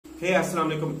Hey,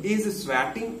 Assalamu alaikum. Is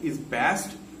sweating is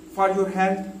best for your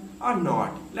health or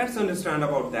not? Let's understand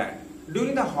about that.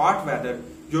 During the hot weather,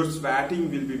 your sweating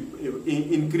will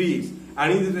be increased,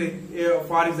 and in this,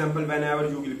 for example, whenever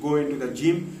you will go into the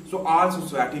gym, so also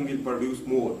sweating will produce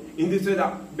more. In this way,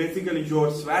 basically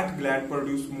your sweat gland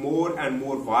produce more and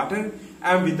more water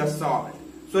and with the salt.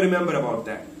 So remember about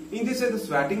that. In this way, the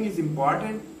sweating is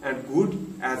important and good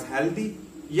as healthy.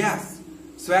 Yes,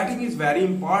 sweating is very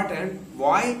important.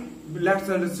 Why? Let's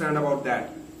understand about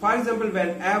that. For example,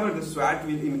 whenever the sweat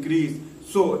will increase,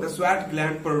 so the sweat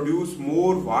gland produce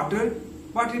more water,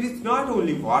 but it is not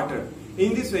only water.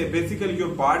 In this way, basically your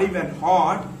body when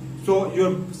hot, so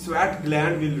your sweat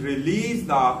gland will release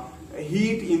the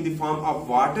heat in the form of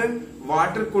water.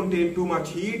 Water contain too much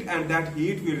heat, and that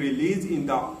heat will release in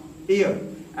the air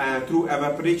through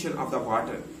evaporation of the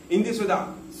water. In this way, the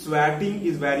sweating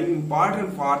is very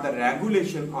important for the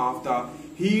regulation of the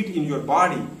heat in your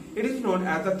body. It is known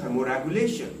as the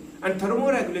thermoregulation, and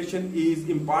thermoregulation is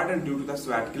important due to the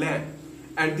sweat gland.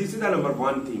 And this is the number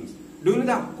one thing. During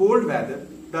the cold weather,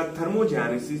 the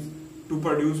thermogenesis to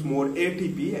produce more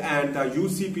ATP and the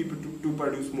UCP to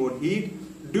produce more heat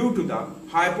due to the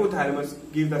hypothalamus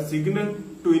give the signal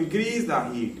to increase the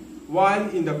heat, while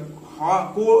in the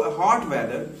hot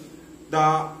weather,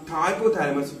 the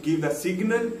hypothalamus give the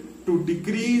signal to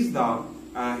decrease the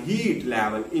heat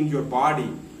level in your body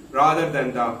rather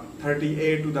than the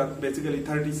 38 to the basically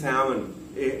 37.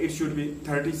 It should be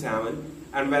 37,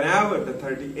 and whenever the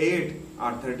 38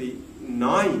 or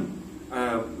 39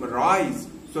 rise,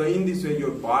 so in this way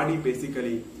your body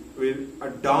basically will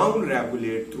down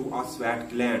regulate through a sweat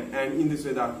gland, and in this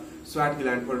way the sweat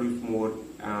gland produce more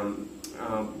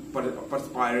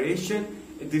perspiration.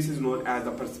 This is known as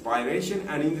the perspiration,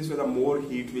 and in this way the more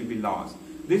heat will be lost.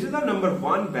 This is the number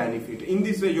one benefit. In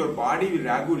this way your body will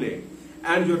regulate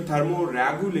and your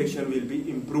thermoregulation will be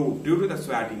improved due to the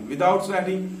sweating. Without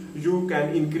sweating, you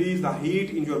can increase the heat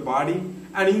in your body,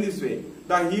 and in this way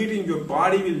the heat in your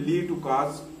body will lead to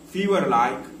cause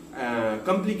fever-like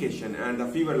complication and the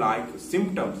fever-like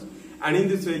symptoms, and in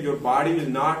this way your body will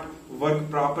not work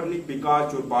properly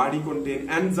because your body contain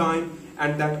enzyme,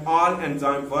 and that all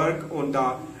enzyme work on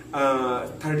the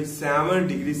 37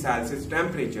 degrees Celsius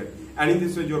temperature, and in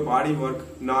this way your body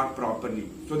work not properly.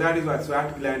 So that is why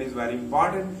sweat gland is very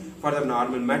important for the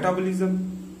normal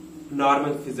metabolism,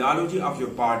 normal physiology of your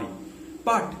body.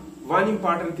 But one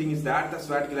important thing is that the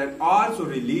sweat gland also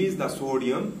release the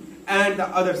sodium and the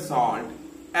other salt,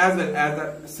 as well as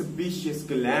the sebaceous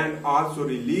gland also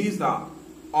release the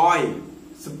oil.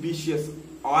 Sebaceous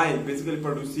oil basically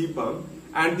produce sebum,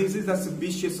 and this is the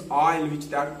sebaceous oil which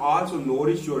that also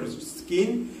nourish your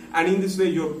skin, and in this way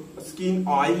your skin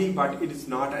oily, but it is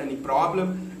not any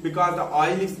problem because the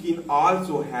oily skin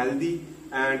also healthy,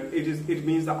 and it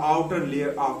means the outer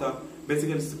layer of the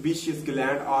basically sebaceous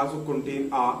gland also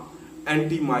contain a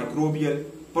antimicrobial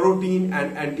protein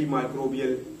and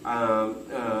antimicrobial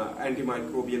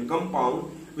compound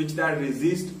which that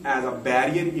resist as a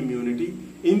barrier immunity.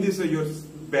 In this way your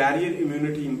barrier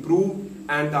immunity improve,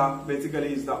 and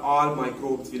basically is the all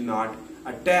microbes will not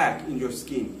attack in your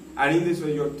skin, and in this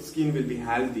way your skin will be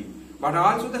healthy. But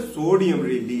also the sodium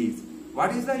release.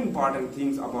 What is the important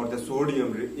things about the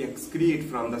sodium excrete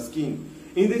from the skin?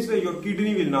 In this way your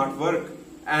kidney will not work,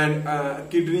 and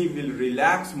kidney will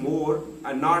relax more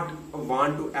and not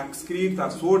want to excrete the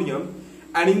sodium,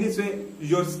 and in this way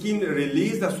your skin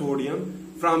release the sodium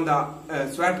from the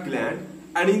sweat gland,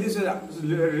 and in this way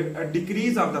a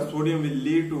decrease of the sodium will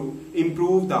lead to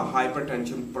improve the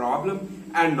hypertension problem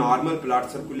and normal blood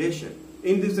circulation.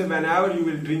 In this way, whenever you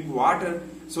will drink water,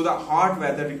 so the hot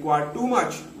weather require too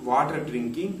much water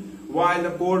drinking, while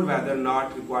the cold weather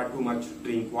not require too much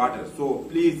drink water. So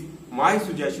please, my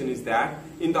suggestion is that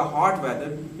in the hot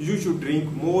weather you should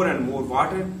drink more and more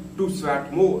water to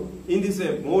sweat more. In this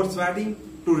way, more sweating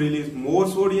to release more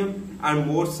sodium and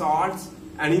more salts,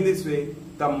 and in this way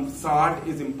the salt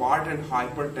is important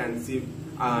hypertensive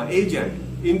agent.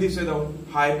 In this way the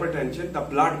hypertension, the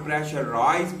blood pressure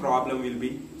rise problem will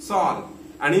be solved,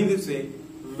 and in this way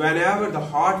whenever the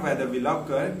hot weather will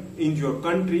occur in your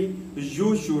country,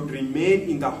 you should remain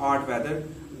in the hot weather.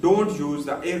 Don't use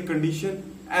the air condition,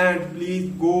 and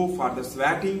please go for the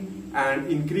sweating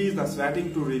and increase the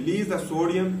sweating to release the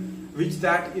sodium which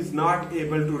that is not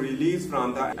able to release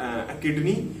from the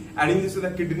kidney, and in this way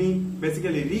the kidney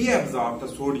basically reabsorb the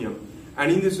sodium,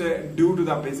 and in this way due to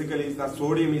the basically the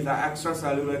sodium is the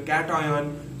extracellular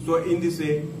cation, so in this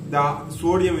way the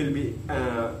sodium will be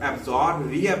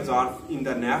reabsorbed in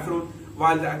the nephron,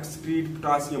 while the excrete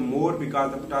potassium more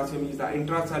because the potassium is the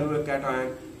intracellular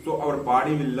cation, So our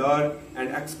body will learn and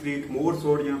excrete more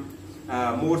sodium,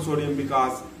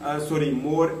 because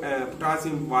more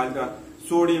potassium, while the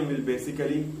sodium will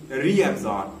basically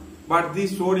reabsorb. But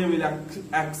this sodium will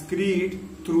excrete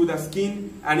through the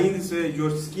skin, and in this way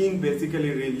your skin basically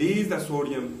release the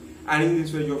sodium, and in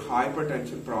this way your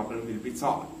hypertension problem will be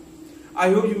solved.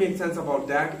 I hope you make sense about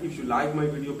that. If you like my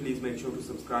video, please make sure to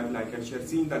subscribe, like and share.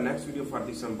 See you in the next video for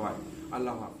this one. Bye.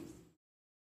 Allah Hafiz.